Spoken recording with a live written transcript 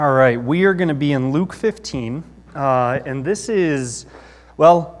All right, we are going to be in Luke 15, and this is,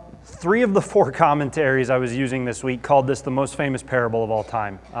 well, 3 of the 4 commentaries I was using this week called this the most famous parable of all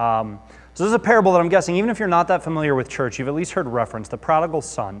time. So this is a parable that I'm guessing, even if you're not that familiar with church, you've at least heard reference, the prodigal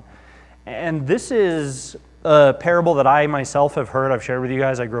son. And this is a parable that I myself have heard. I've shared with you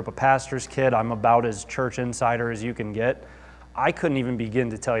guys. I grew up a pastor's kid. I'm about as church insider as you can get. I couldn't even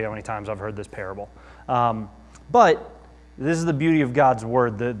begin to tell you how many times I've heard this parable. But this is the beauty of God's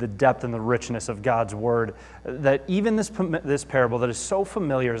Word, the depth and the richness of God's Word, that even this parable that is so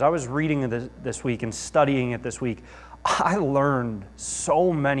familiar, as I was reading it this week and studying it this week, I learned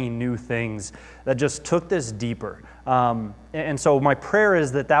so many new things that just took this deeper. And so my prayer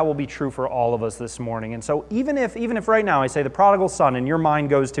is that that will be true for all of us this morning. And so even if right now I say the prodigal son and your mind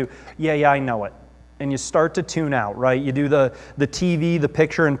goes to, yeah, I know it, and you start to tune out, right? You do the TV, the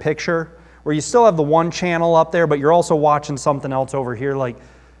picture-in-picture, where you still have the one channel up there, but you're also watching something else over here. Like,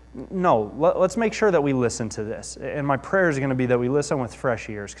 no, let's make sure that we listen to this. And my prayer is going to be that we listen with fresh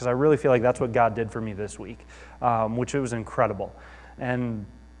ears, because I really feel like that's what God did for me this week, which it was incredible. And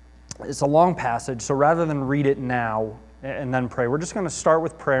it's a long passage, so rather than read it now and then pray, we're just going to start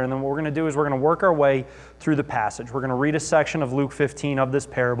with prayer, and then what we're going to do is we're going to work our way through the passage. We're going to read a section of Luke 15 of this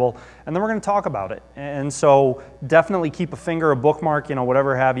parable, and then we're going to talk about it. And so definitely keep a finger, a bookmark,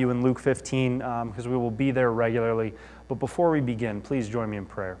 whatever have you in Luke 15, because we will be there regularly. But before we begin, please join me in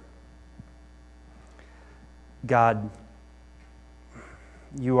prayer. God,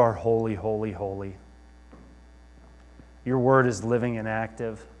 you are holy, holy, holy. Your word is living and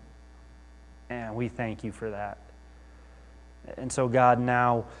active, and we thank you for that. And so, God,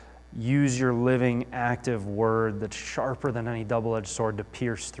 now use your living, active word that's sharper than any double-edged sword to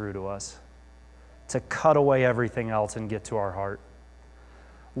pierce through to us, to cut away everything else and get to our heart.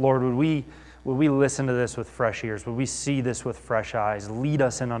 Lord, would we listen to this with fresh ears? Would we see this with fresh eyes? Lead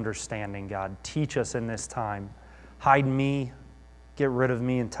us in understanding, God. Teach us in this time. Hide me. Get rid of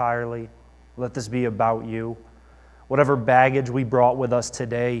me entirely. Let this be about you. Whatever baggage we brought with us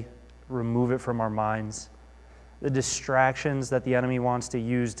today, remove it from our minds. The distractions that the enemy wants to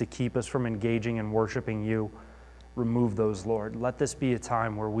use to keep us from engaging and worshiping you, remove those, Lord. Let this be a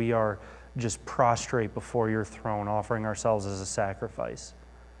time where we are just prostrate before your throne, offering ourselves as a sacrifice.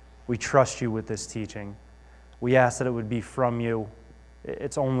 We trust you with this teaching. We ask that it would be from you.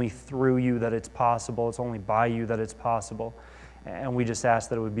 It's only through you that it's possible. It's only by you that it's possible. And we just ask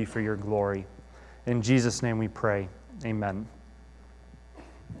that it would be for your glory. In Jesus' name we pray. Amen.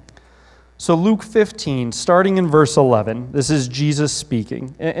 So Luke 15, starting in verse 11, this is Jesus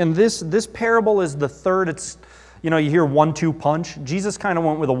speaking. And this parable is the third. It's, you hear 1-2 punch. Jesus kind of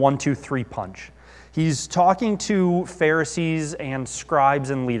went with a 1-2-3 punch. He's talking to Pharisees and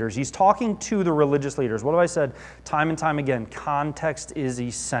scribes and leaders. He's talking to the religious leaders. What have I said time and time again? Context is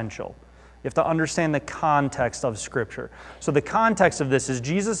essential. You have to understand the context of Scripture. So the context of this is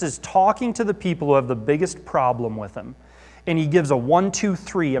Jesus is talking to the people who have the biggest problem with him. And he gives a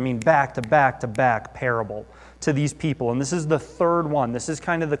 1-2-3, back to back to back parable to these people. And this is the third one. This is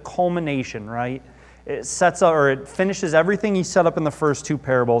kind of the culmination, right? It sets up, or it finishes everything he set up in the first 2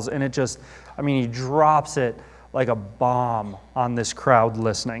 parables, and it just, he drops it like a bomb on this crowd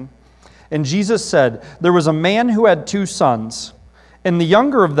listening. And Jesus said, "There was a man who had 2 sons, and the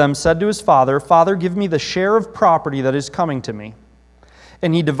younger of them said to his father, 'Father, give me the share of property that is coming to me.'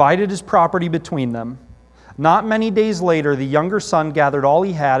 And he divided his property between them. Not many days later, the younger son gathered all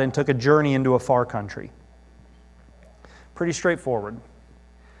he had and took a journey into a far country." Pretty straightforward.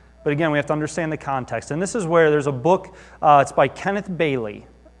 But again, we have to understand the context. And this is where there's a book, it's by Kenneth Bailey.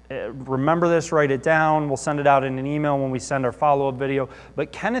 Remember this, write it down. We'll send it out in an email when we send our follow-up video.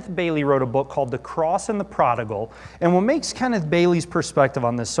 But Kenneth Bailey wrote a book called The Cross and the Prodigal. And what makes Kenneth Bailey's perspective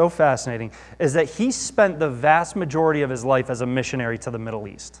on this so fascinating is that he spent the vast majority of his life as a missionary to the Middle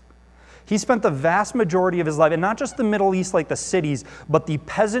East. He spent the vast majority of his life, and not just the Middle East like the cities, but the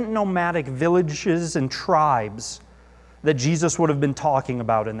peasant nomadic villages and tribes that Jesus would have been talking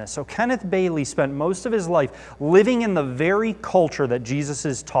about in this. So Kenneth Bailey spent most of his life living in the very culture that Jesus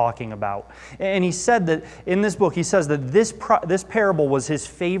is talking about. And he said that in this book, he says that this parable was his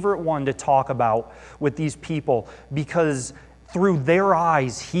favorite one to talk about with these people because through their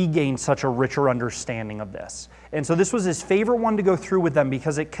eyes, he gained such a richer understanding of this. And so this was his favorite one to go through with them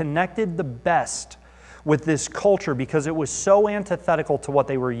because it connected the best with this culture because it was so antithetical to what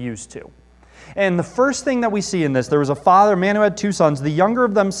they were used to. And the first thing that we see in this, there was a man who had 2 sons. The younger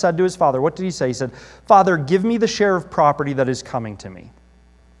of them said to his father, what did he say? He said, "Father, give me the share of property that is coming to me."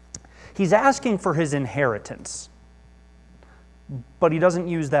 He's asking for his inheritance, but he doesn't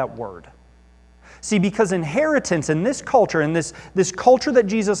use that word. See, because inheritance in this culture, in this culture that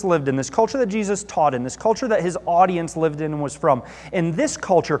Jesus lived in, this culture that Jesus taught in, this culture that his audience lived in and was from, in this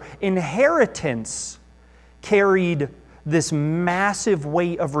culture, inheritance carried this massive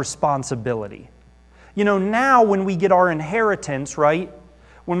weight of responsibility. You know, now when we get our inheritance, right?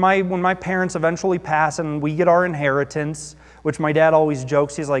 When my parents eventually pass and we get our inheritance, which my dad always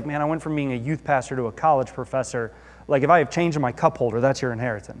jokes, he's like, man, I went from being a youth pastor to a college professor. Like, if I have change in my cup holder, that's your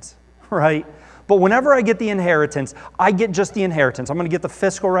inheritance, right? But whenever I get the inheritance, I get just the inheritance. I'm going to get the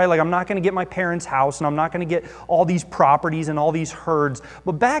fiscal, right? Like, I'm not going to get my parents' house, and I'm not going to get all these properties and all these herds.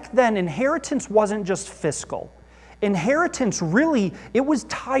 But back then, inheritance wasn't just fiscal. Inheritance really, it was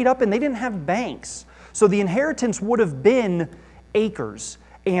tied up, and they didn't have banks. So the inheritance would have been acres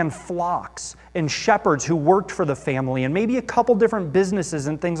and flocks and shepherds who worked for the family and maybe a couple different businesses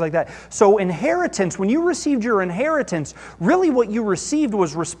and things like that. So inheritance, when you received your inheritance, really what you received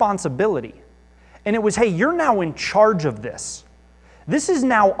was responsibility. And it was, hey, you're now in charge of this. This is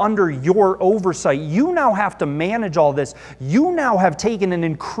now under your oversight. You now have to manage all this. You now have taken an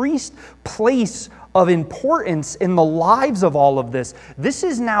increased place of importance in the lives of all of this. This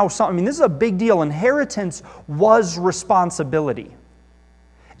is now something, I mean, this is a big deal. Inheritance was responsibility.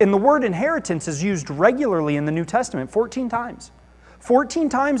 And the word inheritance is used regularly in the New Testament, 14 times. 14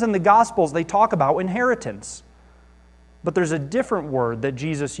 times in the Gospels they talk about inheritance. But there's a different word that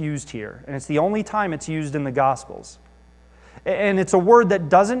Jesus used here, and it's the only time it's used in the Gospels. And it's a word that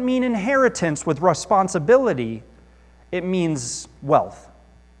doesn't mean inheritance with responsibility, it means wealth.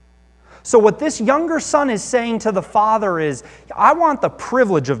 So what this younger son is saying to the father is, I want the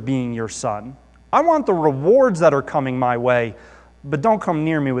privilege of being your son. I want the rewards that are coming my way, but don't come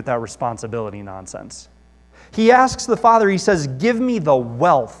near me with that responsibility nonsense. He asks the father, he says, give me the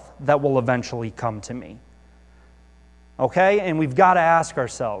wealth that will eventually come to me. Okay? And we've got to ask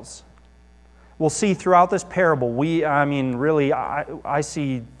ourselves. We'll see throughout this parable, I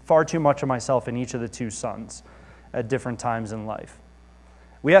see far too much of myself in each of the two sons at different times in life.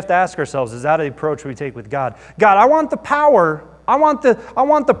 We have to ask ourselves, is that the approach we take with God? God, I want the power, I want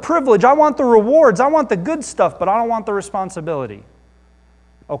the privilege, I want the rewards, I want the good stuff, but I don't want the responsibility.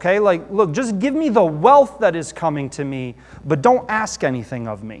 Okay, like, look, just give me the wealth that is coming to me, but don't ask anything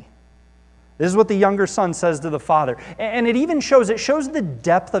of me. This is what the younger son says to the father. And it shows the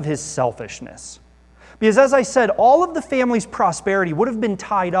depth of his selfishness. Because as I said, all of the family's prosperity would have been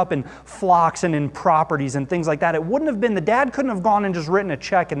tied up in flocks and in properties and things like that. It wouldn't have been, the dad couldn't have gone and just written a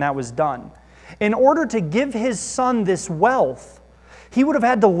check and that was done. In order to give his son this wealth, he would have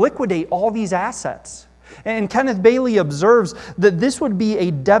had to liquidate all these assets. And Kenneth Bailey observes that this would be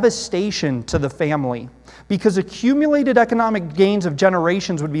a devastation to the family because accumulated economic gains of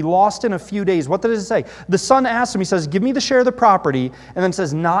generations would be lost in a few days. What does it say? The son asks him, he says, give me the share of the property, and then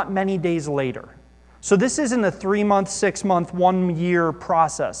says, not many days later. So this isn't a 3-month, 6-month, 1-year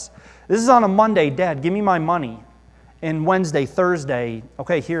process. This is on a Monday, Dad, give me my money. And Wednesday, Thursday,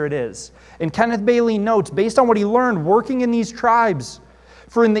 okay, here it is. And Kenneth Bailey notes, based on what he learned working in these tribes,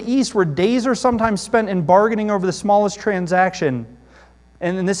 for in the East, where days are sometimes spent in bargaining over the smallest transaction,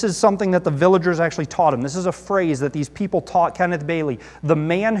 and this is something that the villagers actually taught him. This is a phrase that these people taught Kenneth Bailey. The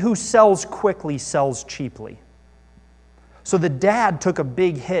man who sells quickly sells cheaply. So the dad took a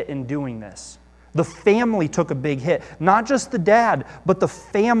big hit in doing this. The family took a big hit. Not just the dad, but the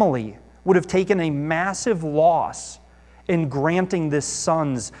family would have taken a massive loss in granting this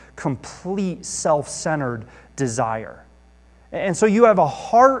son's complete self-centered desire. And so you have a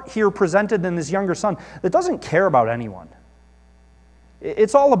heart here presented in this younger son that doesn't care about anyone.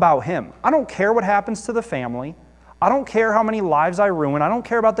 It's all about him. I don't care what happens to the family. I don't care how many lives I ruin. I don't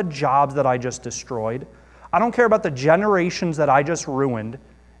care about the jobs that I just destroyed. I don't care about the generations that I just ruined.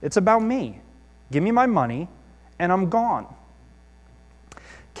 It's about me. Give me my money, and I'm gone.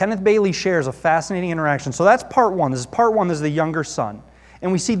 Kenneth Bailey shares a fascinating interaction. So that's part one. This is part one. This is the younger son.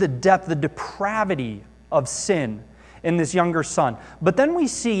 And we see the depth, the depravity of sin in this younger son. But then we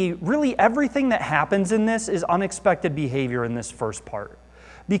see really everything that happens in this is unexpected behavior in this first part.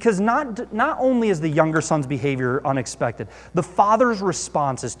 Because not only is the younger son's behavior unexpected, the father's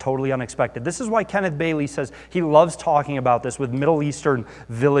response is totally unexpected. This is why Kenneth Bailey says he loves talking about this with Middle Eastern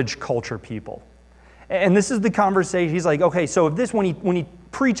village culture people. And this is the conversation. He's like, okay, so if this, when he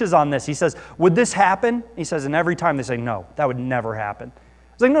preaches on this, he says, would this happen? He says, and every time they say, no, that would never happen.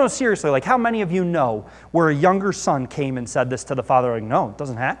 It's like, no, seriously, like how many of you know where a younger son came and said this to the father? Like, no, it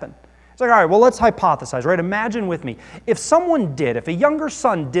doesn't happen. It's like, all right, well, let's hypothesize, right? Imagine with me, if a younger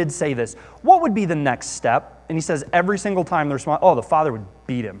son did say this, what would be the next step? And he says every single time the response, oh, the father would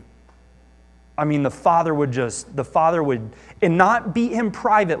beat him. I mean, the father would, and not beat him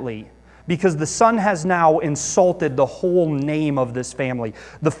privately, because the son has now insulted the whole name of this family.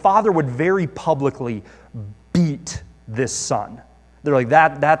 The father would very publicly beat this son. They're like,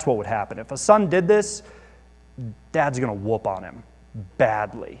 that's what would happen. If a son did this, dad's going to whoop on him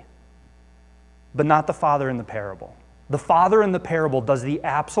badly. But not the father in the parable. The father in the parable does the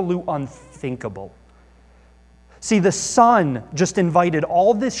absolute unthinkable. See, the son just invited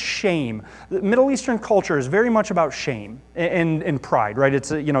all this shame. The Middle Eastern culture is very much about shame and pride, right?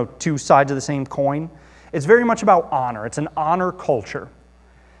 It's, two sides of the same coin. It's very much about honor. It's an honor culture.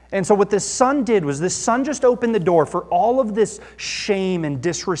 And so what this son did was this son just opened the door for all of this shame and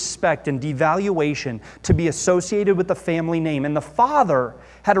disrespect and devaluation to be associated with the family name. And the father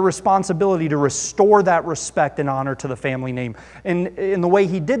had a responsibility to restore that respect and honor to the family name. And the way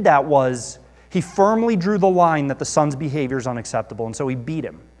he did that was he firmly drew the line that the son's behavior is unacceptable. And so he beat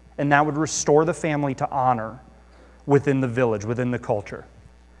him. And that would restore the family to honor within the village, within the culture.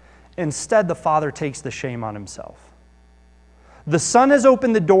 Instead, the father takes the shame on himself. The son has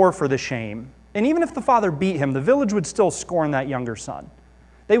opened the door for the shame, and even if the father beat him, the village would still scorn that younger son.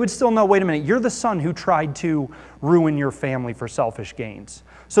 They would still know, wait a minute, you're the son who tried to ruin your family for selfish gains.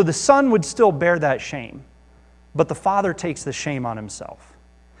 So the son would still bear that shame, but the father takes the shame on himself.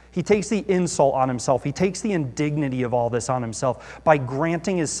 He takes the insult on himself. He takes the indignity of all this on himself by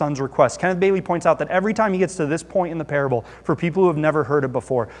granting his son's request. Kenneth Bailey points out that every time he gets to this point in the parable, for people who have never heard it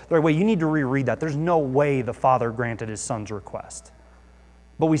before, they're like, wait, you need to reread that. There's no way the father granted his son's request.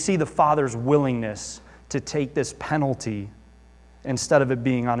 But we see the father's willingness to take this penalty instead of it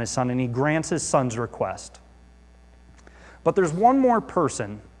being on his son, and he grants his son's request. But there's one more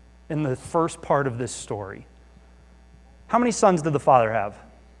person in the first part of this story. How many sons did the father have?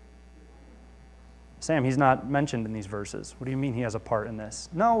 Sam, he's not mentioned in these verses. What do you mean he has a part in this?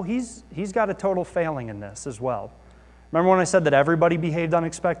 No, he's got a total failing in this as well. Remember when I said that everybody behaved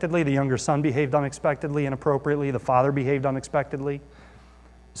unexpectedly? The younger son behaved unexpectedly, inappropriately. The father behaved unexpectedly.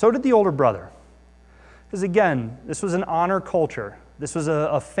 So did the older brother. Because again, this was an honor culture. This was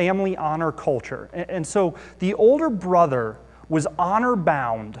a family honor culture. And so the older brother was honor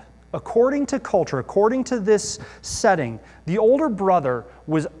bound. According to culture, according to this setting, the older brother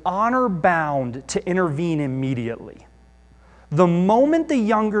was honor-bound to intervene immediately. The moment the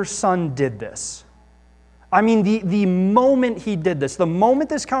younger son did this, the moment he did this, the moment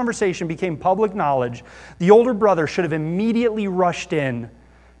this conversation became public knowledge, the older brother should have immediately rushed in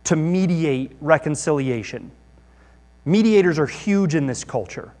to mediate reconciliation. Mediators are huge in this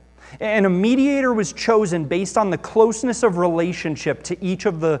culture. And a mediator was chosen based on the closeness of relationship to each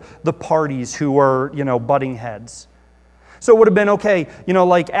of the parties who were, butting heads. So it would have been, okay,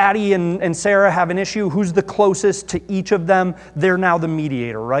 like Addie and Sarah have an issue. Who's the closest to each of them? They're now the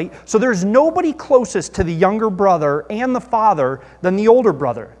mediator, right? So there's nobody closest to the younger brother and the father than the older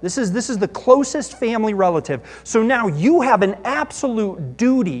brother. This is the closest family relative. So now you have an absolute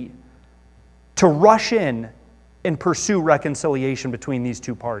duty to rush in and pursue reconciliation between these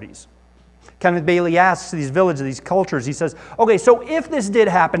two parties. Kenneth Bailey asks these villages, these cultures, he says, okay, so if this did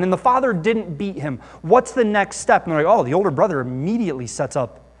happen and the father didn't beat him, what's the next step? And they're like, the older brother immediately sets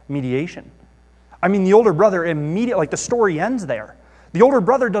up mediation. The older brother immediately, the story ends there. The older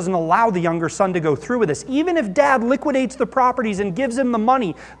brother doesn't allow the younger son to go through with this. Even if dad liquidates the properties and gives him the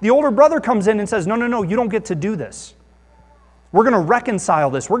money, the older brother comes in and says, no, you don't get to do this. We're going to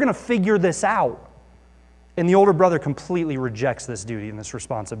reconcile this. We're going to figure this out. And the older brother completely rejects this duty and this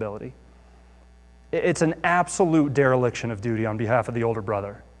responsibility. It's an absolute dereliction of duty on behalf of the older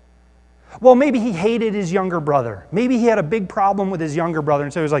brother. Well, maybe he hated his younger brother. Maybe he had a big problem with his younger brother,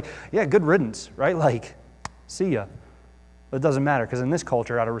 and so he was like, yeah, good riddance, right? See ya. But it doesn't matter, because in this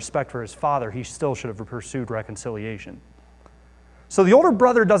culture, out of respect for his father, he still should have pursued reconciliation. So the older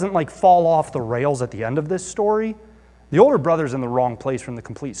brother doesn't fall off the rails at the end of this story. The older brother's in the wrong place from the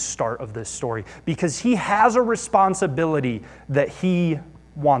complete start of this story, because he has a responsibility that he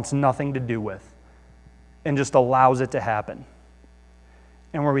wants nothing to do with and just allows it to happen.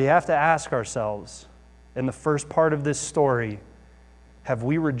 And where we have to ask ourselves, in the first part of this story, have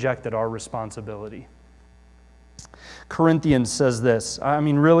we rejected our responsibility? Corinthians says this.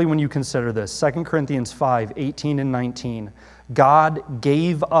 Really, when you consider this, 2 Corinthians 5, 18 and 19, God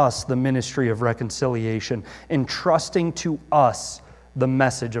gave us the ministry of reconciliation, entrusting to us the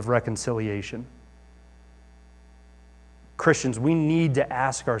message of reconciliation. Christians, we need to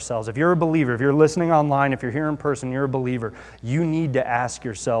ask ourselves, if you're a believer, if you're listening online, if you're here in person, you're a believer, you need to ask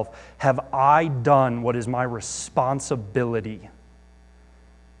yourself, have I done what is my responsibility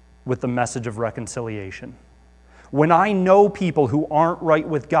with the message of reconciliation? When I know people who aren't right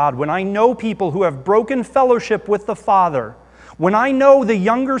with God, when I know people who have broken fellowship with the Father, When I know the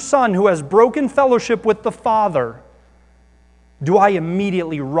younger son who has broken fellowship with the father, do I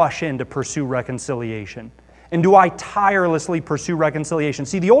immediately rush in to pursue reconciliation? And do I tirelessly pursue reconciliation?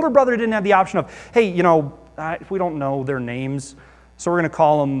 See, the older brother didn't have the option of, hey, we don't know their names, so we're going to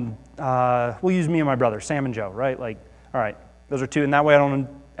call them, we'll use me and my brother, Sam and Joe, right? Like, all right, those are two, and that way I don't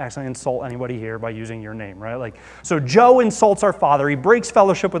accidentally insult anybody here by using your name, right? Like, so Joe insults our father. He breaks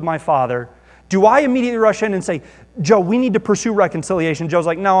fellowship with my father. Do I immediately rush in and say, Joe, we need to pursue reconciliation? Joe's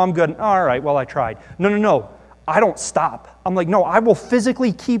like, no, I'm good. All right, well, I tried. No. I don't stop. I'm like, no, I will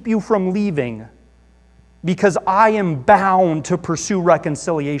physically keep you from leaving because I am bound to pursue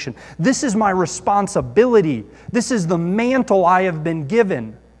reconciliation. This is my responsibility. This is the mantle I have been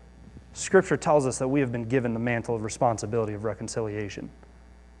given. Scripture tells us that we have been given the mantle of responsibility of reconciliation.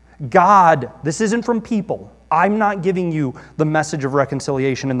 God, this isn't from people. I'm not giving you the message of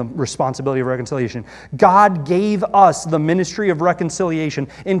reconciliation and the responsibility of reconciliation. God gave us the ministry of reconciliation,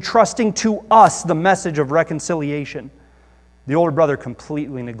 entrusting to us the message of reconciliation. The older brother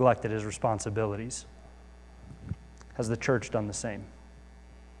completely neglected his responsibilities. Has the church done the same?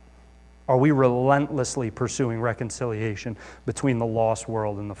 Are we relentlessly pursuing reconciliation between the lost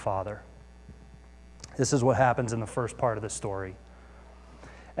world and the Father? This is what happens in the first part of the story.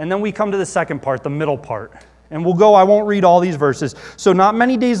 And then we come to the second part, the middle part. And I won't read all these verses. So not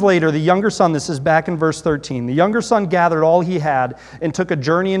many days later, the younger son, this is back in verse 13, the younger son gathered all he had and took a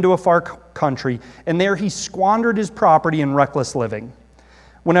journey into a far country, and there he squandered his property in reckless living.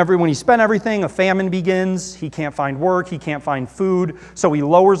 When he spent everything, a famine begins. He can't find work. He can't find food. So he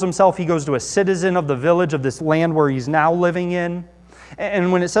lowers himself. He goes to a citizen of the village of this land where he's now living in.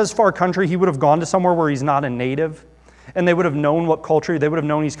 And when it says far country, he would have gone to somewhere where he's not a native. And they would have known what culture. They would have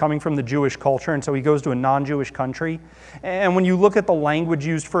known he's coming from the Jewish culture. And so he goes to a non-Jewish country. And when you look at the language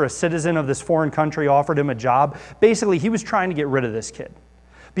used for a citizen of this foreign country offered him a job, basically he was trying to get rid of this kid.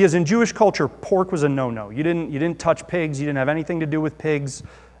 Because in Jewish culture, pork was a no-no. You didn't touch pigs. You didn't have anything to do with pigs.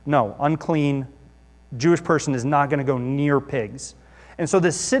 No, unclean. Jewish person is not going to go near pigs. And so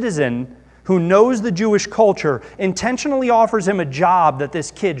this citizen who knows the Jewish culture intentionally offers him a job that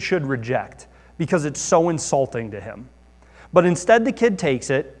this kid should reject because it's so insulting to him. But instead the kid takes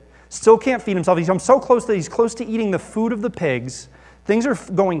it, still can't feed himself. He's come so close that he's close to eating the food of the pigs. Things are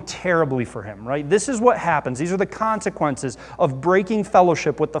going terribly for him, right? This is what happens. These are the consequences of breaking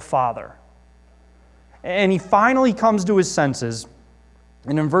fellowship with the Father. And he finally comes to his senses.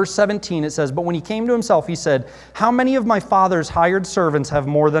 And in verse 17 it says, "But when he came to himself, he said, 'How many of my father's hired servants have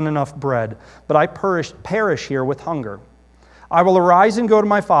more than enough bread, but I perish here with hunger? I will arise and go to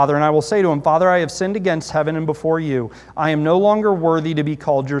my father, and I will say to him, Father, I have sinned against heaven and before you. I am no longer worthy to be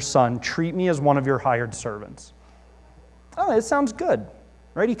called your son. Treat me as one of your hired servants.'" Oh, it sounds good,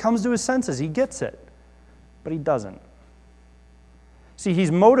 right? He comes to his senses. He gets it, but he doesn't. See,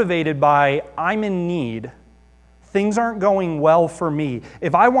 he's motivated by, I'm in need. Things aren't going well for me.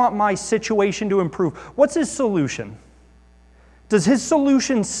 If I want my situation to improve, what's his solution? Does his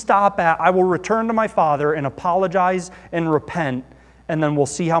solution stop at, I will return to my father and apologize and repent, and then we'll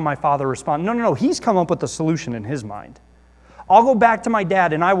see how my father responds? No. He's come up with a solution in his mind. I'll go back to my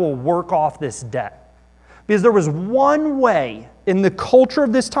dad and I will work off this debt. Because there was one way in the culture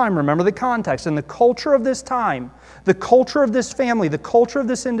of this time, remember the context, in the culture of this time, the culture of this family, the culture of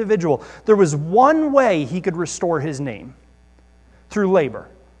this individual, there was one way he could restore his name. Through labor,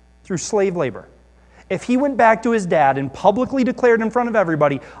 through slave labor. If he went back to his dad and publicly declared in front of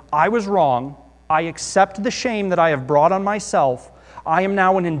everybody, I was wrong, I accept the shame that I have brought on myself, I am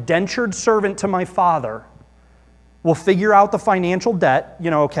now an indentured servant to my father, we'll figure out the financial debt,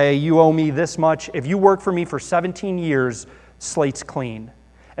 okay, you owe me this much. If you work for me for 17 years, slate's clean.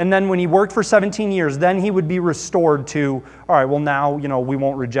 And then when he worked for 17 years, then he would be restored to, all right, well now, we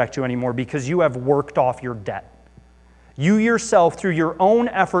won't reject you anymore because you have worked off your debt. You yourself, through your own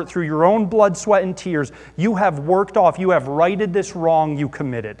effort, through your own blood, sweat, and tears, you have worked off, you have righted this wrong you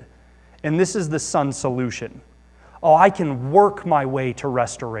committed. And this is the son's solution. Oh, I can work my way to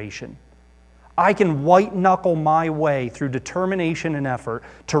restoration. I can white-knuckle my way through determination and effort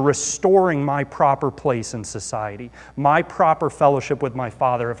to restoring my proper place in society, my proper fellowship with my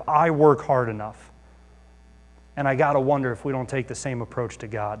Father if I work hard enough. And I got to wonder if we don't take the same approach to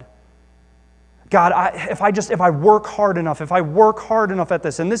God. God, if I work hard enough at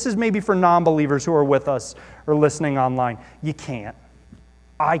this, and this is maybe for non-believers who are with us or listening online, you can't.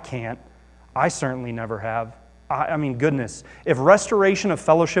 I can't. I certainly never have. I mean, goodness, if restoration of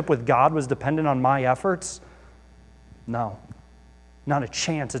fellowship with God was dependent on my efforts, no, not a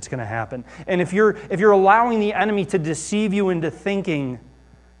chance it's going to happen. And if you're allowing the enemy to deceive you into thinking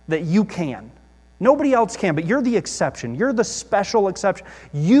that you can, Nobody else can, but you're the exception. You're the special exception.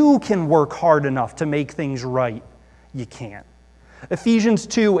 You can work hard enough to make things right. You can't. Ephesians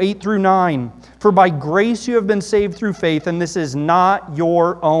 2, 8 through 9. For by grace you have been saved through faith, and this is not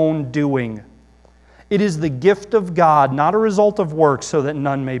your own doing. It is the gift of God, not a result of works, so that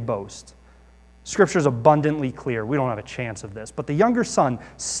none may boast. Scripture is abundantly clear. We don't have a chance of this. But the younger son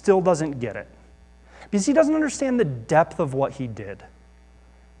still doesn't get it. Because he doesn't understand the depth of what he did.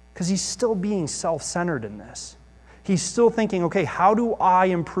 Because he's still being self-centered in this. He's still thinking, okay, how do I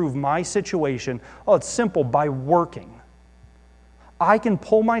improve my situation? Oh, it's simple, by working. I can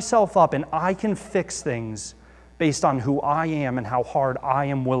pull myself up and I can fix things based on who I am and how hard I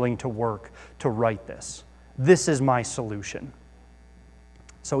am willing to work to right this. This is my solution.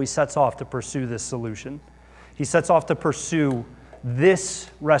 So he sets off to pursue this solution. He sets off to pursue this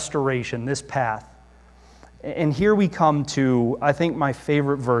restoration, this path. And here we come to, I think, my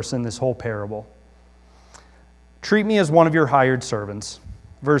favorite verse in this whole parable. Treat me as one of your hired servants.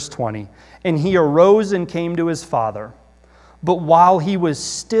 Verse 20. And he arose and came to his father. But while he was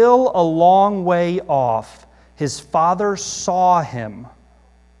still a long way off, his father saw him.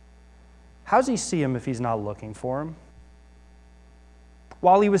 How does he see him if he's not looking for him?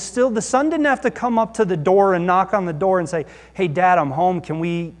 While he was still, the son didn't have to come up to the door and knock on the door and say, hey, Dad, I'm home. Can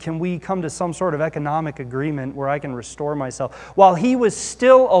we come to some sort of economic agreement where I can restore myself? While he was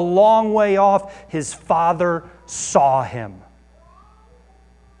still a long way off, his father saw him.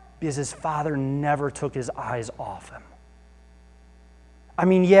 Because his father never took his eyes off him. I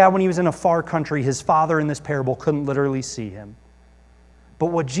mean, yeah, when he was in a far country, his father in this parable couldn't literally see him. But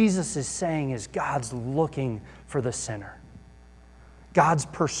what Jesus is saying is God's looking for the sinner. God's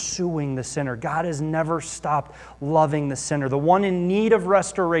pursuing the sinner. God has never stopped loving the sinner, the one in need of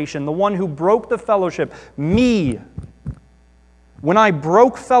restoration, the one who broke the fellowship. Me. When I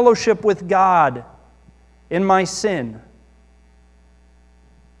broke fellowship with God in my sin,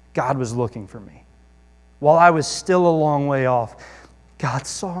 God was looking for me. While I was still a long way off, God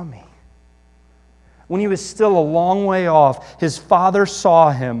saw me. When he was still a long way off, his father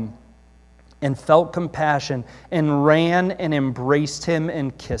saw him and felt compassion and ran and embraced him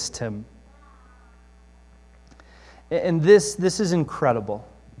and kissed him. And this is incredible.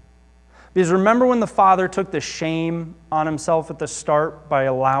 Because remember when the father took the shame on himself at the start by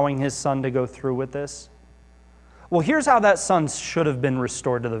allowing his son to go through with this? Well, here's how that son should have been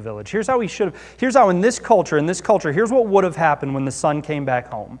restored to the village. Here's how in this culture, here's what would have happened when the son came back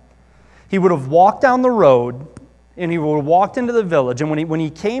home. He would have walked down the road and he would have walked into the village. And when he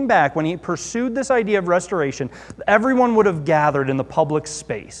came back, when he pursued this idea of restoration, everyone would have gathered in the public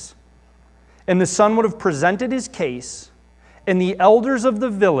space. And the son would have presented his case, and the elders of the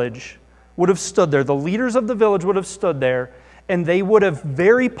village would have stood there. The leaders of the village would have stood there, and they would have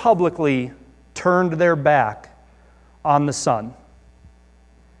very publicly turned their back on the son.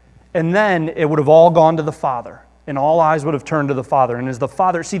 And then it would have all gone to the father, and all eyes would have turned to the father. And as the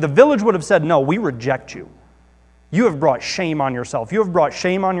father, the village would have said, no, we reject you. You have brought shame on yourself. You have brought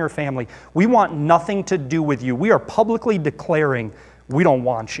shame on your family. We want nothing to do with you. We are publicly declaring we don't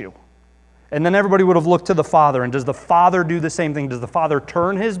want you. And then everybody would have looked to the father. And does the father do the same thing? Does the father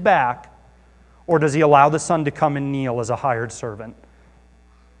turn his back, or does he allow the son to come and kneel as a hired servant?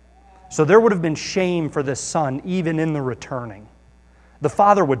 So there would have been shame for this son even in the returning. The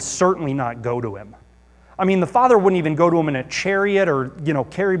father would certainly not go to him. I mean, the father wouldn't even go to him in a chariot or,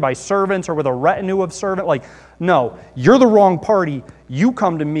 carried by servants or with a retinue of servants. Like, no, you're the wrong party. You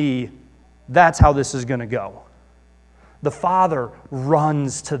come to me. That's how this is going to go. The father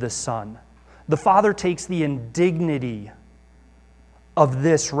runs to the son. The father takes the indignity of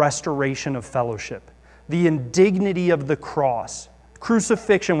this restoration of fellowship, the indignity of the cross,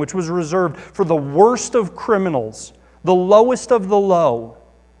 crucifixion, which was reserved for the worst of criminals, the lowest of the low.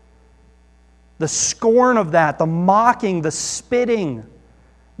 The scorn of that, the mocking, the spitting,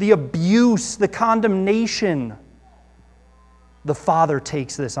 the abuse, the condemnation. The father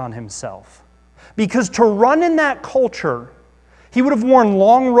takes this on himself. Because to run in that culture, he would have worn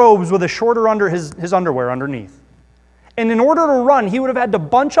long robes with a shorter his underwear underneath. And in order to run, he would have had to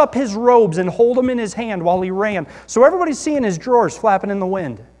bunch up his robes and hold them in his hand while he ran. So everybody's seeing his drawers flapping in the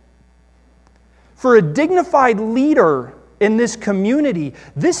wind. For a dignified leader in this community,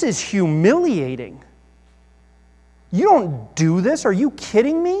 this is humiliating. You don't do this. Are you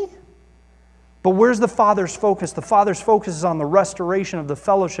kidding me? But where's the father's focus? The father's focus is on the restoration of the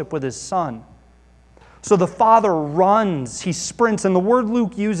fellowship with his son. So the father runs, he sprints, and the word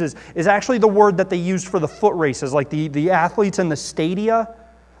Luke uses is actually the word that they used for the foot races, like the athletes in the stadia.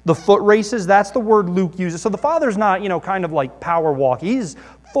 The foot races, that's the word Luke uses. So the Father's not, kind of like power walk. He's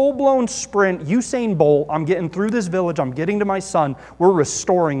full-blown sprint, Usain Bolt. I'm getting through this village. I'm getting to my son. We're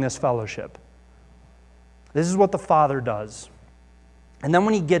restoring this fellowship. This is what the Father does. And then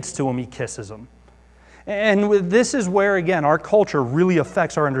when he gets to him, he kisses him. And this is where, again, our culture really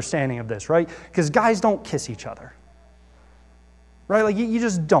affects our understanding of this, right? Because guys don't kiss each other. Right? Like, you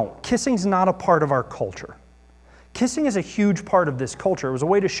just don't. Kissing's not a part of our culture. Kissing is a huge part of this culture. It was a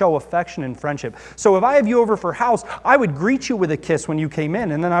way to show affection and friendship. So if I have you over for house, I would greet you with a kiss when you came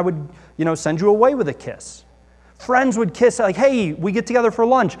in, and then I would, send you away with a kiss. Friends would kiss, like, hey, we get together for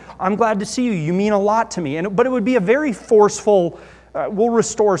lunch. I'm glad to see you. You mean a lot to me. But it would be a very forceful, we'll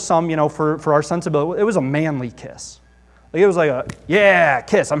restore some, for our sensibility. It was a manly kiss. Like, it was like a, yeah,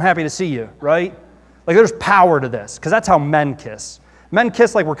 kiss. I'm happy to see you, right? Like, there's power to this, because that's how men kiss. Men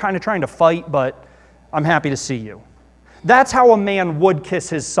kiss like we're kind of trying to fight, but I'm happy to see you. That's how a man would kiss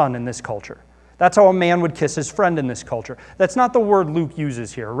his son in this culture. That's how a man would kiss his friend in this culture. That's not the word Luke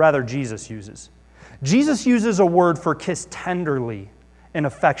uses here, or rather Jesus uses. Jesus uses a word for kiss tenderly and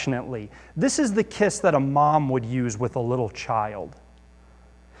affectionately. This is the kiss that a mom would use with a little child.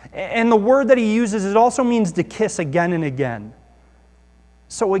 And the word that he uses, it also means to kiss again and again.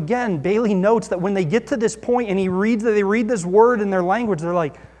 So again, Bailey notes that when they get to this point and they read this word in their language, they're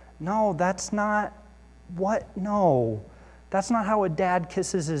like, no, that's not No, that's not how a dad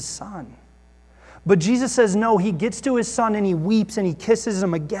kisses his son. But Jesus says, no, he gets to his son and he weeps and he kisses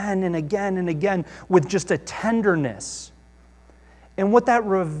him again and again and again with just a tenderness. And what that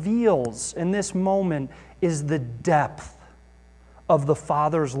reveals in this moment is the depth of the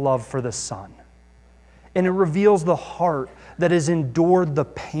Father's love for the Son. And it reveals the heart that has endured the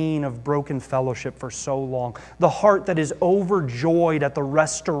pain of broken fellowship for so long. The heart that is overjoyed at the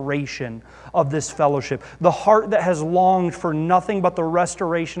restoration of this fellowship. The heart that has longed for nothing but the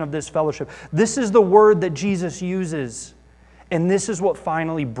restoration of this fellowship. This is the word that Jesus uses. And this is what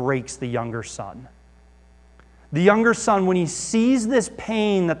finally breaks the younger son. The younger son, when he sees this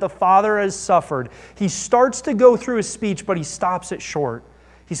pain that the father has suffered, he starts to go through his speech, but he stops it short.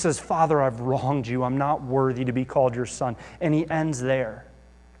 He says, Father, I've wronged you. I'm not worthy to be called your son. And he ends there.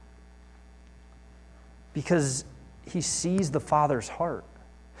 Because he sees the Father's heart.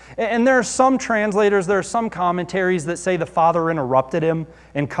 And there are some translators, there are some commentaries that say the Father interrupted him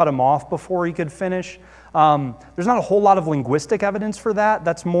and cut him off before he could finish. There's not a whole lot of linguistic evidence for that.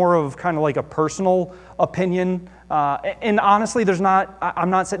 That's more of kind of like a personal opinion. And honestly, I'm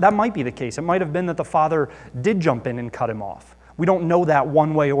not saying that might be the case. It might have been that the Father did jump in and cut him off. We don't know that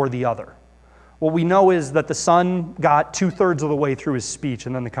one way or the other. What we know is that the son got 2/3 of the way through his speech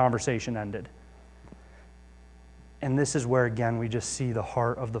and then the conversation ended. And this is where, again, we just see the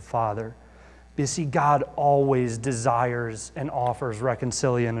heart of the Father. You see, God always desires and offers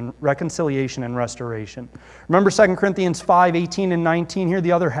reconciliation and restoration. Remember 2 Corinthians 5:18 and 19 here,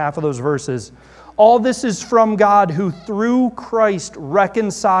 the other half of those verses. All this is from God who through Christ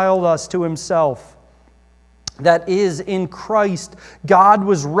reconciled us to himself. That is, in Christ, God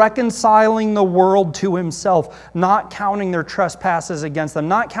was reconciling the world to himself, not counting their trespasses against them,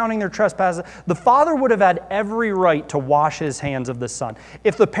 not counting their trespasses. The Father would have had every right to wash his hands of the Son.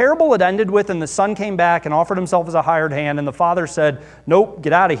 If the parable had ended with, and the Son came back and offered himself as a hired hand, and the Father said, nope,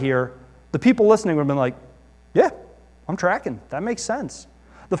 get out of here, the people listening would have been like, yeah, I'm tracking. That makes sense.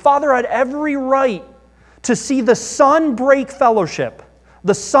 The Father had every right to see the Son break fellowship.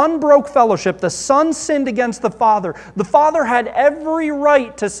 The Son broke fellowship. The Son sinned against the Father. The Father had every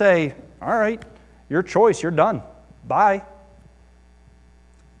right to say, all right, your choice, you're done. Bye.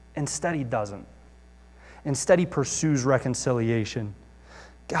 Instead, he doesn't. Instead, he pursues reconciliation.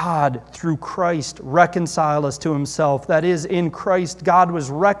 God, through Christ, reconciled us to himself. That is, in Christ, God was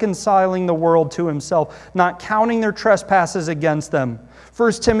reconciling the world to himself, not counting their trespasses against them.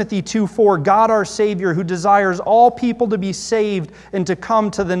 1 Timothy 2:4, God our Savior, who desires all people to be saved and to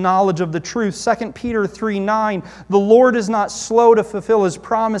come to the knowledge of the truth. 2 Peter 3:9, the Lord is not slow to fulfill his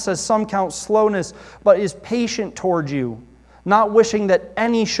promise, as some count slowness, but is patient toward you, not wishing that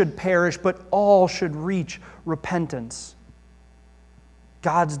any should perish, but all should reach repentance.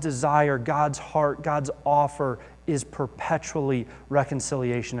 God's desire, God's heart, God's offer is perpetually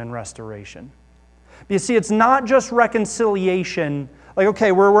reconciliation and restoration. But you see, it's not just reconciliation, like,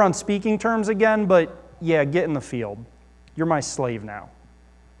 okay, we're on speaking terms again, but yeah, get in the field. You're my slave now.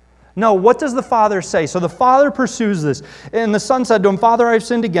 No, what does the Father say? So the Father pursues this. And the Son said to him, Father, I have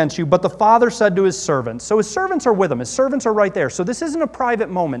sinned against you. But the Father said to his servants. So his servants are with him. His servants are right there. So this isn't a private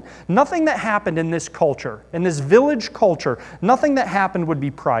moment. Nothing that happened in this culture, in this village culture, nothing that happened would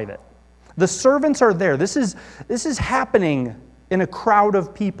be private. The servants are there. This is happening in a crowd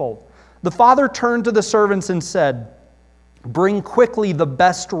of people. The father turned to the servants and said, bring quickly the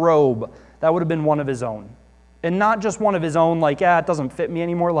best robe. That would have been one of his own. And not just one of his own, like, it doesn't fit me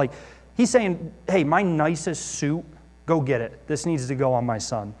anymore. Like, he's saying, hey, my nicest suit, go get it. This needs to go on my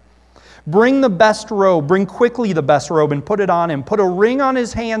son. Bring the best robe, bring quickly the best robe and put it on him. Put a ring on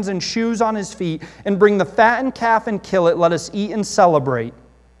his hands and shoes on his feet, and bring the fattened calf and kill it. Let us eat and celebrate.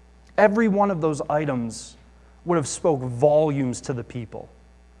 Every one of those items would have spoke volumes to the people.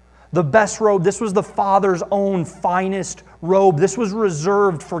 The best robe, this was the father's own finest robe. This was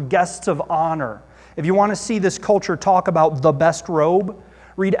reserved for guests of honor. If you want to see this culture talk about the best robe,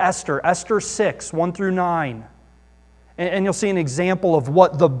 read Esther 6, 1 through 9. And you'll see an example of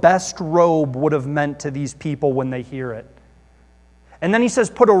what the best robe would have meant to these people when they hear it. And then he says,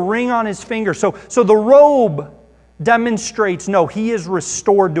 put a ring on his finger. So the robe demonstrates, no, he is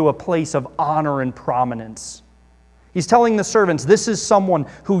restored to a place of honor and prominence. He's telling the servants, this is someone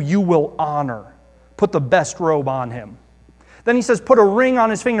who you will honor. Put the best robe on him. Then he says, put a ring on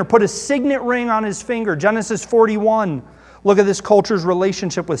his finger. Put a signet ring on his finger. Genesis 41. Look at this culture's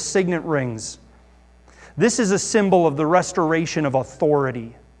relationship with signet rings. This is a symbol of the restoration of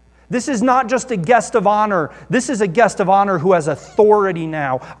authority. This is not just a guest of honor. This is a guest of honor who has authority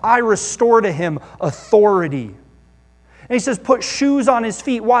now. I restore to him authority. And he says, put shoes on his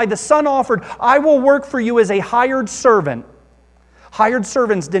feet. Why? The son offered, I will work for you as a hired servant. Hired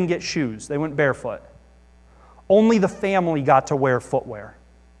servants didn't get shoes. They went barefoot. Only the family got to wear footwear.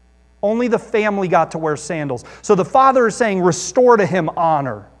 Only the family got to wear sandals. So the father is saying, restore to him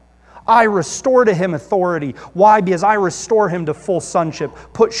honor. I restore to him authority. Why? Because I restore him to full sonship.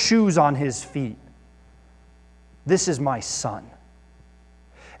 Put shoes on his feet. This is my son.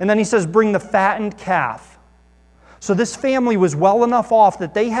 And then he says, bring the fattened calf. So this family was well enough off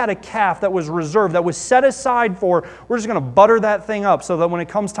that they had a calf that was reserved, that was set aside for, we're just going to butter that thing up so that when it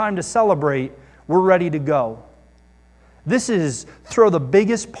comes time to celebrate, we're ready to go. This is throw the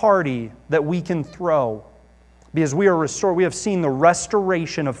biggest party that we can throw because we are restored. We have seen the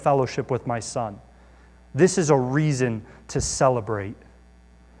restoration of fellowship with my son. This is a reason to celebrate.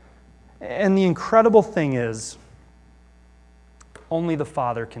 And the incredible thing is, only the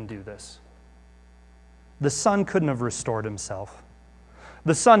Father can do this. The Son couldn't have restored himself.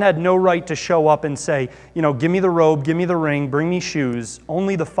 The Son had no right to show up and say, give me the robe, give me the ring, bring me shoes.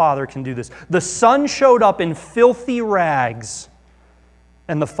 Only the Father can do this. The Son showed up in filthy rags,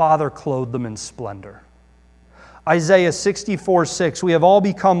 and the Father clothed them in splendor. Isaiah 64:6, we have all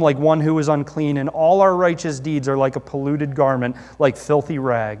become like one who is unclean, and all our righteous deeds are like a polluted garment, like filthy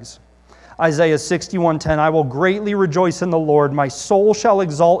rags. Isaiah 61:10, I will greatly rejoice in the Lord. My soul shall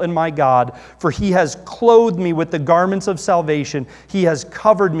exult in my God, for he has clothed me with the garments of salvation. He has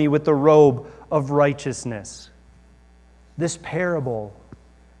covered me with the robe of righteousness. This parable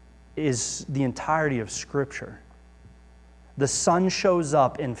is the entirety of Scripture. The Son shows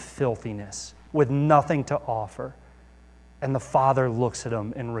up in filthiness with nothing to offer, and the Father looks at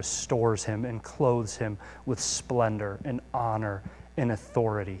him and restores him and clothes him with splendor and honor and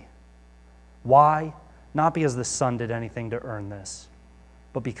authority. Why? Not because the Son did anything to earn this,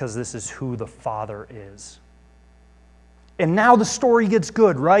 but because this is who the Father is. And now the story gets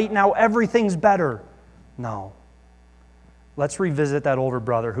good, right? Now everything's better. No. Let's revisit that older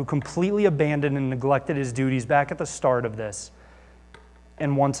brother who completely abandoned and neglected his duties back at the start of this,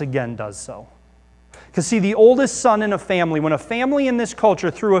 and once again does so. Because see, the oldest son in a family, when a family in this culture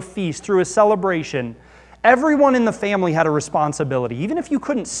threw a feast, threw a celebration, everyone in the family had a responsibility. Even if you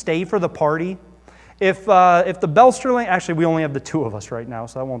couldn't stay for the party, if the Belsterling, actually we only have the two of us right now,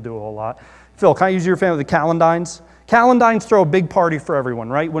 so that won't do a whole lot. Phil, can I use your family, the Calendines? Calendines throw a big party for everyone,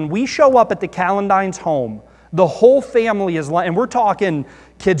 right? When we show up at the Calendines' home, the whole family is, and we're talking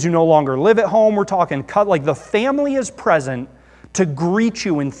kids who no longer live at home, we're talking like the family is present to greet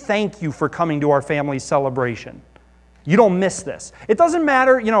you and thank you for coming to our family celebration. You don't miss this. It doesn't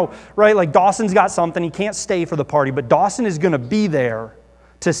matter, right? Like Dawson's got something, he can't stay for the party, but Dawson is going to be there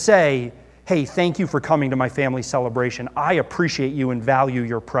to say, hey, thank you for coming to my family celebration. I appreciate you and value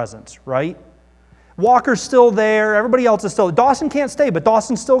your presence, right? Walker's still there, everybody else is still, Dawson can't stay, but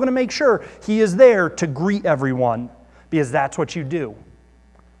Dawson's still going to make sure he is there to greet everyone because that's what you do.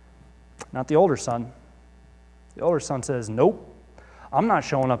 Not the older son. The older son says, nope. I'm not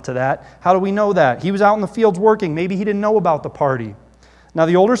showing up to that. How do we know that? He was out in the fields working. Maybe he didn't know about the party. Now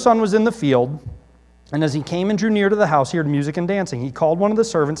the older son was in the field, and as he came and drew near to the house, he heard music and dancing. He called one of the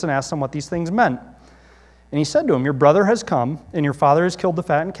servants and asked him what these things meant. And he said to him, your brother has come, and your father has killed the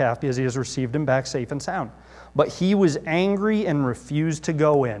fattened calf because he has received him back safe and sound. But he was angry and refused to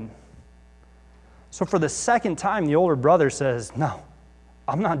go in. So for the second time, the older brother says, no,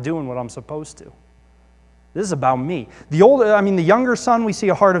 I'm not doing what I'm supposed to. This is about me. The younger son, we see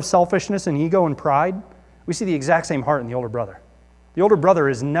a heart of selfishness and ego and pride. We see the exact same heart in the older brother. The older brother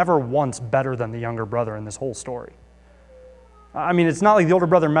is never once better than the younger brother in this whole story. I mean, it's not like the older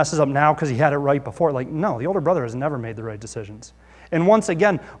brother messes up now because he had it right before. Like, no, the older brother has never made the right decisions. And once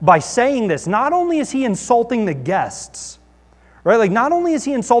again, by saying this, not only is he insulting the guests, right? Like, not only is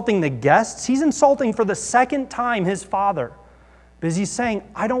he insulting the guests, he's insulting for the second time his father. Because he's saying,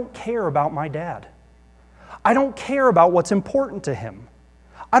 I don't care about my dad. I don't care about what's important to him.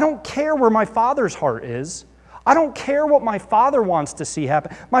 I don't care where my father's heart is. I don't care what my father wants to see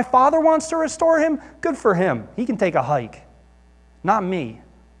happen. My father wants to restore him. Good for him. He can take a hike. Not me.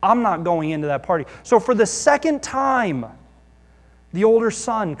 I'm not going into that party. So for the second time, the older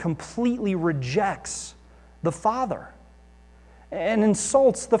son completely rejects the father and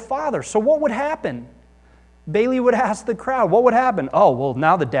insults the father. So what would happen? Bailey would ask the crowd, what would happen? Oh, well,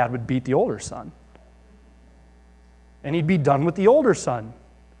 now the dad would beat the older son. And he'd be done with the older son.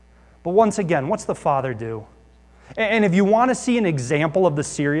 But once again, what's the father do? And if you want to see an example of the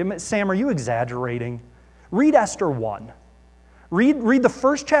Syrian, Sam, are you exaggerating? Read Esther 1. Read the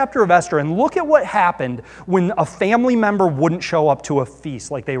first chapter of Esther and look at what happened when a family member wouldn't show up to a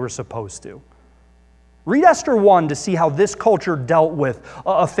feast like they were supposed to. Read Esther 1 to see how this culture dealt with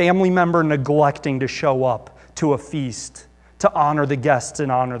a family member neglecting to show up to a feast to honor the guests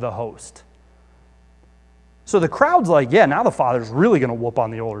and honor the host. So the crowd's like, yeah, now the father's really going to whoop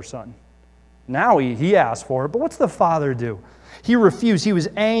on the older son. Now he asked for it, but what's the father do? He refused. He was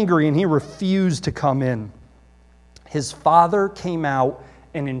angry and he refused to come in. His father came out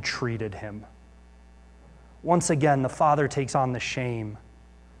and entreated him. Once again, the father takes on the shame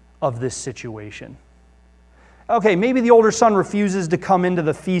of this situation. Okay, maybe the older son refuses to come into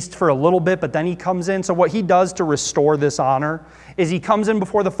the feast for a little bit, but then he comes in. So what he does to restore this honor is he comes in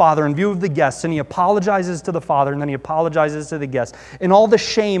before the father in view of the guests, and he apologizes to the father, and then he apologizes to the guests. And all the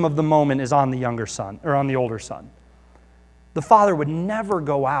shame of the moment is on the younger son, or on the older son. The father would never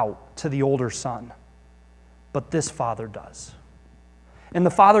go out to the older son, but this father does. And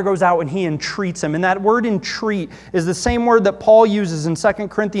the father goes out and he entreats him. And that word entreat is the same word that Paul uses in 2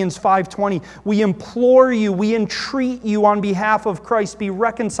 Corinthians 5:20. We implore you, we entreat you on behalf of Christ, be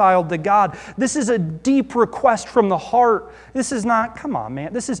reconciled to God. This is a deep request from the heart. This is not, come on,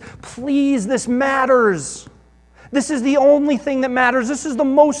 man. This is, please, this matters. This is the only thing that matters. This is the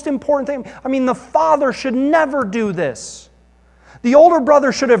most important thing. I mean, the father should never do this. The older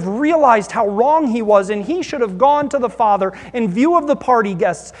brother should have realized how wrong he was, and he should have gone to the father in view of the party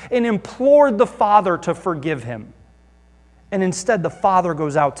guests and implored the father to forgive him. And instead, the father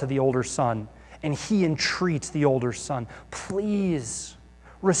goes out to the older son, and he entreats the older son, please,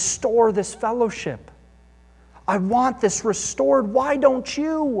 restore this fellowship. I want this restored. Why don't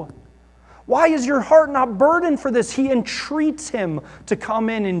you? Why is your heart not burdened for this? He entreats him to come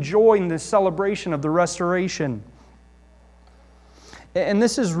in and join this celebration of the restoration. And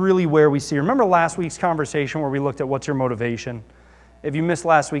this is really where we see, remember last week's conversation where we looked at what's your motivation? If you missed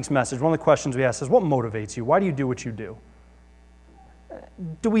last week's message, one of the questions we asked is, what motivates you? Why do you do what you do?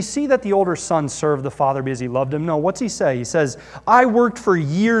 Do we see that the older son served the father because he loved him? No, what's he say? He says, I worked for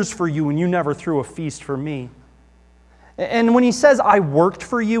years for you and you never threw a feast for me. And when he says, I worked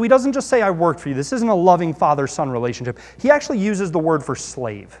for you, he doesn't just say, I worked for you. This isn't a loving father-son relationship. He actually uses the word for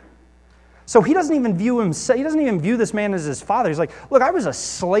slave. So he doesn't even view this man as his father. He's like, look, I was a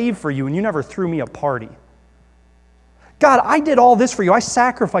slave for you and you never threw me a party. God, I did all this for you. I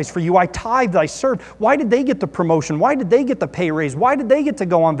sacrificed for you. I tithed, I served. Why did they get the promotion? Why did they get the pay raise? Why did they get to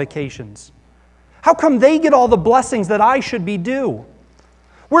go on vacations? How come they get all the blessings that I should be due?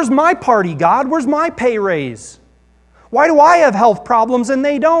 Where's my party, God? Where's my pay raise? Why do I have health problems and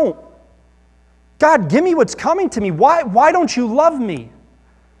they don't? God, give me what's coming to me. Why don't you love me?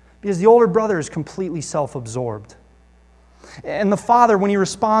 Because the older brother is completely self-absorbed. And the father, when he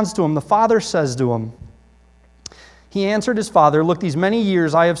responds to him, the father says to him, he answered his father, look, these many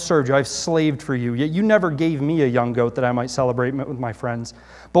years I have served you, I have slaved for you, yet you never gave me a young goat that I might celebrate with my friends.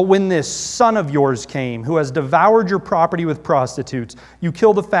 But when this son of yours came, who has devoured your property with prostitutes, you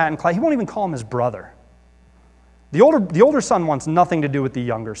killed the fat and clay. He won't even call him his brother. The older son wants nothing to do with the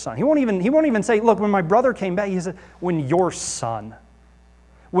younger son. He won't even say, look, when my brother came back, he said, when your son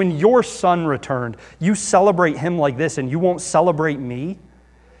returned, you celebrate him like this and you won't celebrate me?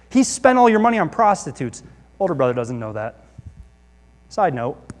 He spent all your money on prostitutes. Older brother doesn't know that. Side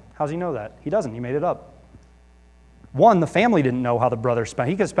note, how does he know that? He doesn't. He made it up. One, the family didn't know how the brother spent.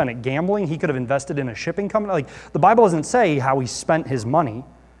 He could have spent it gambling. He could have invested in a shipping company. Like, the Bible doesn't say how he spent his money.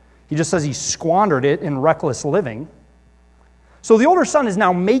 He just says he squandered it in reckless living. So the older son is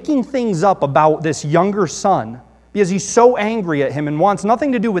now making things up about this younger son because he's so angry at him and wants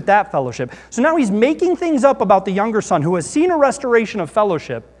nothing to do with that fellowship. So now he's making things up about the younger son who has seen a restoration of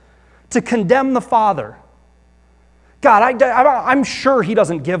fellowship to condemn the father. God, I'm sure he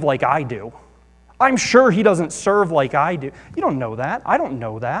doesn't give like I do. I'm sure he doesn't serve like I do. You don't know that. I don't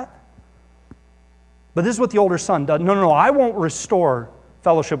know that. But this is what the older son does. No, I won't restore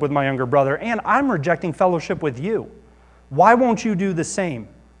fellowship with my younger brother, and I'm rejecting fellowship with you. Why won't you do the same?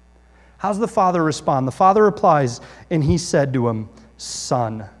 How's the father respond? The father replies, and he said to him,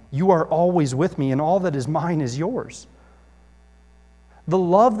 Son, you are always with me, and all that is mine is yours. The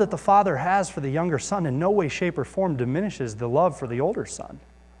love that the father has for the younger son in no way, shape, or form diminishes the love for the older son.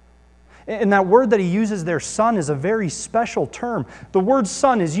 And that word that he uses there, son, is a very special term. The word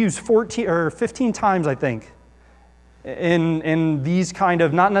son is used 14 or 15 times, I think, in these kind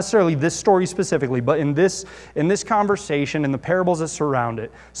of, not necessarily this story specifically, but in this conversation, in the parables that surround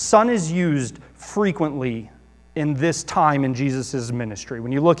it. Son is used frequently in this time in Jesus' ministry.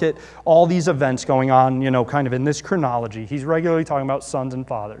 When you look at all these events going on, kind of in this chronology, he's regularly talking about sons and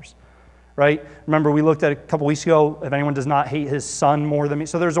fathers. Right? Remember, we looked at a couple weeks ago, if anyone does not hate his son more than me.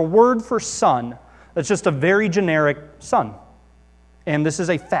 So there's a word for son that's just a very generic son. And this is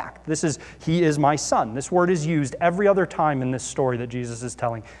a fact. He is my son. This word is used every other time in this story that Jesus is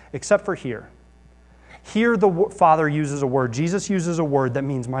telling, except for here. Here the Father uses a word. Jesus uses a word that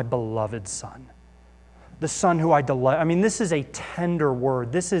means my beloved son. The son who I delight. I mean, this is a tender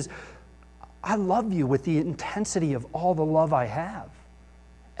word. This is, I love you with the intensity of all the love I have.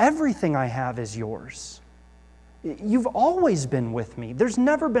 Everything I have is yours. You've always been with me. There's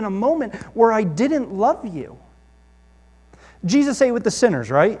never been a moment where I didn't love you. Jesus ate with the sinners,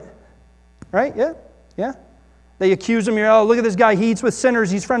 right? Right? Yeah. They accuse him. Oh, look at this guy. He eats with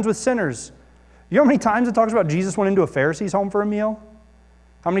sinners. He's friends with sinners. You know how many times it talks about Jesus went into a Pharisee's home for a meal?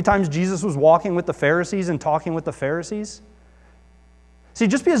 How many times Jesus was walking with the Pharisees and talking with the Pharisees? See,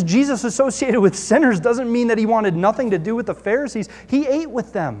 just because Jesus associated with sinners doesn't mean that he wanted nothing to do with the Pharisees. He ate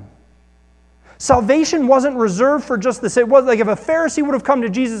with them. Salvation wasn't reserved for just this. It was like if a Pharisee would have come to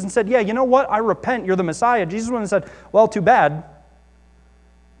Jesus and said, yeah, you know what? I repent. You're the Messiah. Jesus wouldn't have said, well, too bad.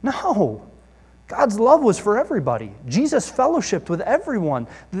 No. God's love was for everybody. Jesus fellowshiped with everyone.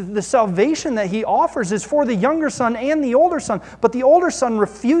 The salvation that he offers is for the younger son and the older son, but the older son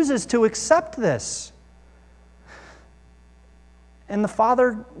refuses to accept this. And the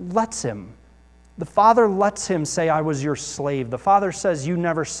father lets him. The father lets him say, I was your slave. The father says, you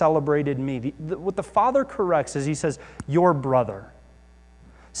never celebrated me. What the father corrects is he says, your brother.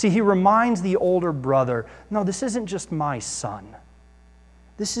 See, he reminds the older brother, no, this isn't just my son.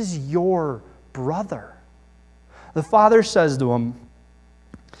 This is your brother. The father says to him,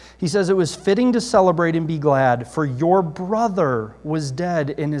 he says, it was fitting to celebrate and be glad, for your brother was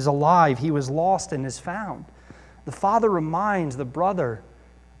dead and is alive. He was lost and is found. The father reminds the brother,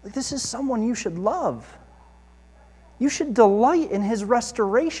 this is someone you should love. You should delight in his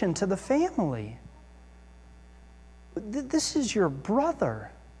restoration to the family. This is your brother.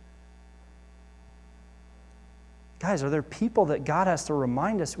 Guys, are there people that God has to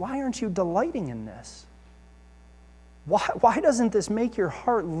remind us, why aren't you delighting in this? Why doesn't this make your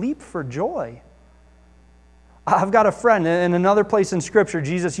heart leap for joy? I've got a friend, in another place in Scripture,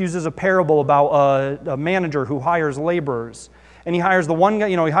 Jesus uses a parable about a manager who hires laborers. And he hires the one guy,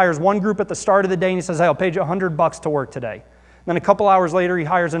 he hires one group at the start of the day and he says, hey, I'll pay you $100 to work today. Then a couple hours later, he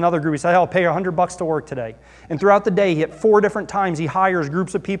hires another group. He says, hey, I'll pay you $100 to work today. And throughout the day, at 4 different times, he hires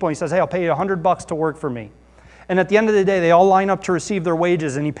groups of people and he says, hey, I'll pay you $100 to work for me. And at the end of the day, they all line up to receive their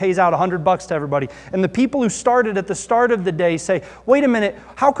wages, and he pays out $100 to everybody. And the people who started at the start of the day say, wait a minute,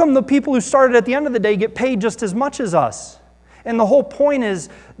 how come the people who started at the end of the day get paid just as much as us? And the whole point is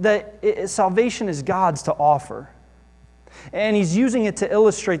that salvation is God's to offer. And he's using it to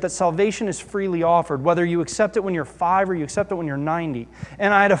illustrate that salvation is freely offered, whether you accept it when you're 5 or you accept it when you're 90.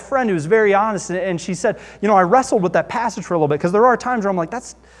 And I had a friend who was very honest, and she said, I wrestled with that passage for a little bit, because there are times where I'm like,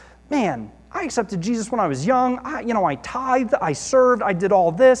 I accepted Jesus when I was young. I tithed, I served, I did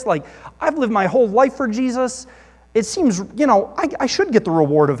all this. I've lived my whole life for Jesus. It seems, I should get the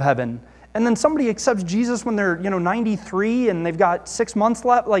reward of heaven. And then somebody accepts Jesus when they're, 93 and they've got 6 months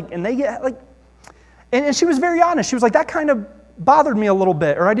left, and they get, and she was very honest. She was like, that kind of bothered me a little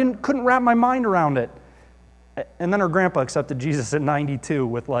bit, or I couldn't wrap my mind around it. And then her grandpa accepted Jesus at 92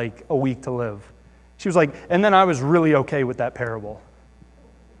 with a week to live. She was like, and then I was really okay with that parable.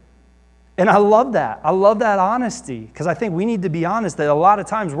 And I love that. I love that honesty, because I think we need to be honest that a lot of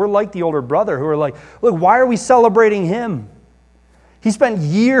times we're like the older brother who are like, look, why are we celebrating him? He spent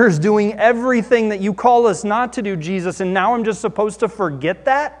years doing everything that you call us not to do, Jesus, and now I'm just supposed to forget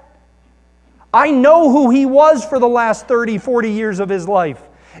that? I know who he was for the last 30, 40 years of his life.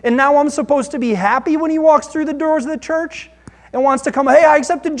 And now I'm supposed to be happy when he walks through the doors of the church and wants to come, hey, I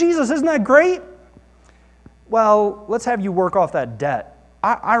accepted Jesus, isn't that great? Well, let's have you work off that debt.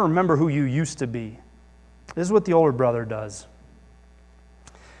 I remember who you used to be. This is what the older brother does.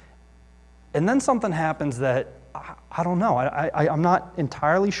 And then something happens that, I don't know, I'm not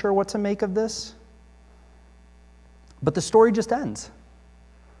entirely sure what to make of this. But the story just ends.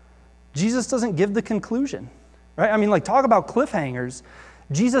 Jesus doesn't give the conclusion. Right? I mean, like, talk about cliffhangers.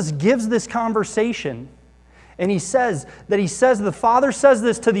 Jesus gives this conversation, and the father says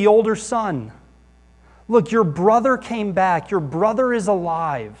this to the older son. Look, your brother came back. Your brother is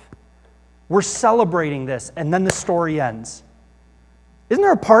alive. We're celebrating this. And then the story ends. Isn't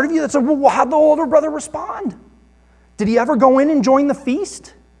there a part of you that said, well, how'd the older brother respond? Did he ever go in and join the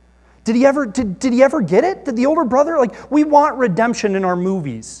feast? Did he ever get it? Did the older brother, we want redemption in our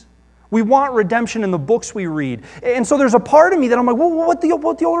movies. We want redemption in the books we read. And so there's a part of me that I'm like, well, what'd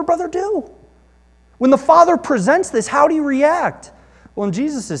the older brother do? When the father presents this, how do you react? Well, in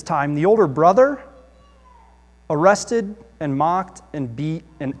Jesus' time, the older brother arrested and mocked and beat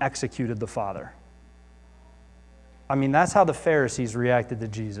and executed the father. I mean, that's how the Pharisees reacted to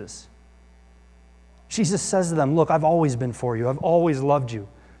Jesus. Jesus says to them, look, I've always been for you. I've always loved you.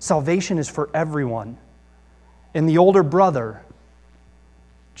 Salvation is for everyone. And the older brother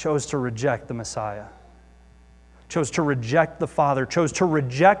chose to reject the Messiah, chose to reject the Father, chose to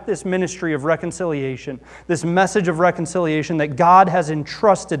reject this ministry of reconciliation, this message of reconciliation that God has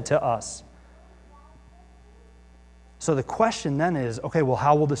entrusted to us. So the question then is, okay, well,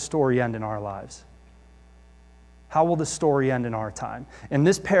 how will the story end in our lives? How will the story end in our time? In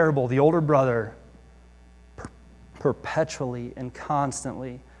this parable, the older brother perpetually and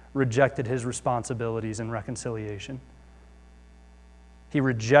constantly rejected his responsibilities in reconciliation. He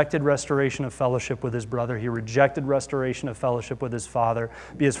rejected restoration of fellowship with his brother. He rejected restoration of fellowship with his father.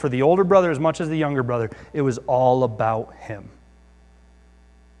 Because for the older brother, as much as the younger brother, it was all about him.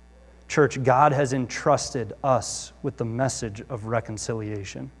 Church, God has entrusted us with the message of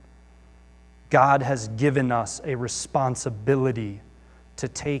reconciliation. God has given us a responsibility to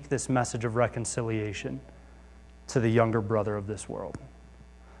take this message of reconciliation to the younger brother of this world.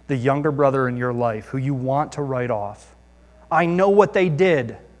 The younger brother in your life who you want to write off. I know what they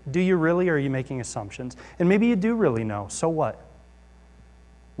did. Do you really, or are you making assumptions? And maybe you do really know. So what?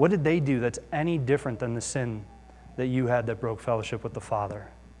 What did they do that's any different than the sin that you had that broke fellowship with the Father?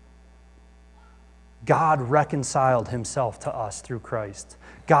 God reconciled himself to us through Christ.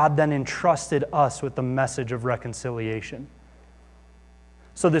 God then entrusted us with the message of reconciliation.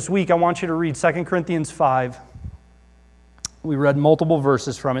 So this week, I want you to read 2 Corinthians 5. We read multiple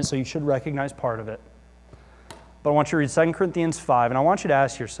verses from it, so you should recognize part of it. But I want you to read 2 Corinthians 5, and I want you to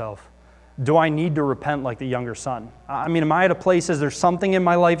ask yourself, do I need to repent like the younger son? I mean, am I at a place, is there something in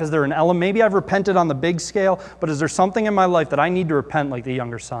my life, is there an element? Maybe I've repented on the big scale, but is there something in my life that I need to repent like the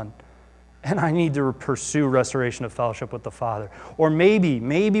younger son? And I need to pursue restoration of fellowship with the Father. Or maybe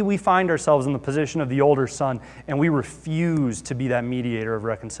we find ourselves in the position of the older son, and we refuse to be that mediator of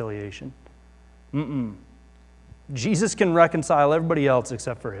reconciliation. Jesus can reconcile everybody else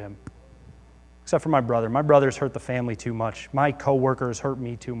except for him. Except for my brother. My brother's hurt the family too much. My coworker has hurt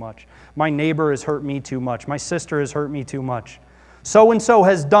me too much. My neighbor has hurt me too much. My sister has hurt me too much. So-and-so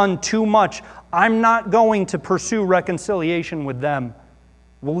has done too much. I'm not going to pursue reconciliation with them.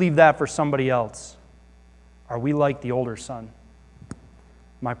 We'll leave that for somebody else. Are we like the older son?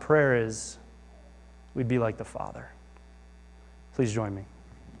 My prayer is we'd be like the Father. Please join me.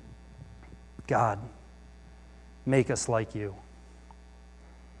 God, make us like you.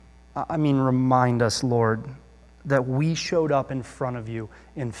 I mean, remind us, Lord, that we showed up in front of you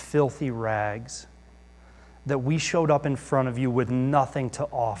in filthy rags, that we showed up in front of you with nothing to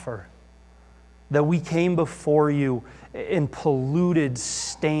offer, that we came before you in polluted,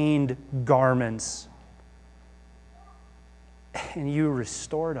 stained garments, and you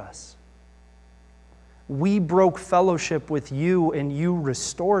restored us. We broke fellowship with you, and you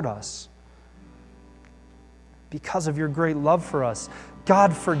restored us because of your great love for us.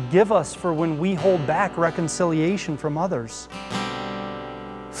 God, forgive us for when we hold back reconciliation from others.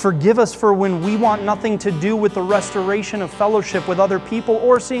 Forgive us for when we want nothing to do with the restoration of fellowship with other people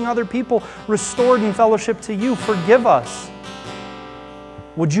or seeing other people restored in fellowship to you. Forgive us.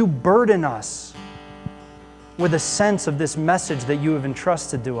 Would you burden us with a sense of this message that you have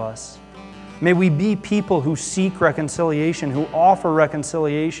entrusted to us? May we be people who seek reconciliation, who offer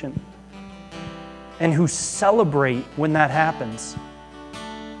reconciliation, and who celebrate when that happens.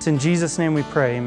 It's in Jesus' name we pray. Amen.